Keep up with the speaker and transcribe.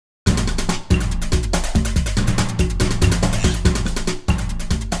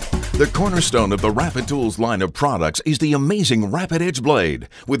The cornerstone of the Rapid Tools line of products is the amazing Rapid Edge blade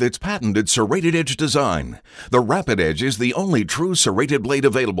with its patented serrated edge design. The Rapid Edge is the only true serrated blade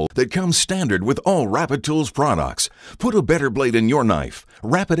available that comes standard with all Rapid Tools products. Put a better blade in your knife.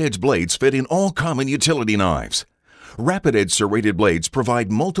 Rapid Edge blades fit in all common utility knives. Rapid Edge serrated blades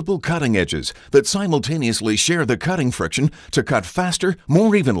provide multiple cutting edges that simultaneously share the cutting friction to cut faster,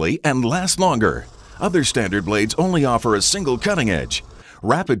 more evenly, and last longer. Other standard blades only offer a single cutting edge.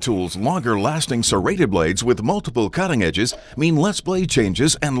 Rapid Tools' longer-lasting serrated blades with multiple cutting edges mean less blade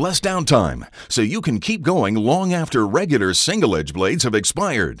changes and less downtime, so you can keep going long after regular single-edge blades have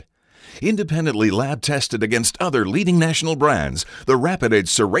expired. Independently lab-tested against other leading national brands, the Rapid Edge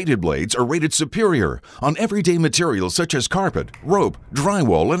serrated blades are rated superior on everyday materials such as carpet, rope,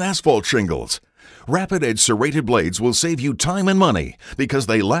 drywall, and asphalt shingles. Rapid Edge serrated blades will save you time and money because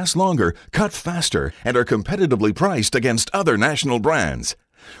they last longer, cut faster, and are competitively priced against other national brands.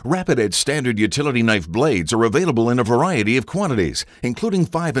 Rapid Edge standard utility knife blades are available in a variety of quantities, including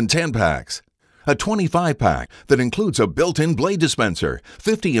 5 and 10 packs. A 25-pack that includes a built-in blade dispenser,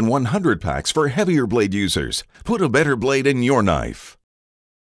 50 and 100 packs for heavier blade users. Put a better blade in your knife.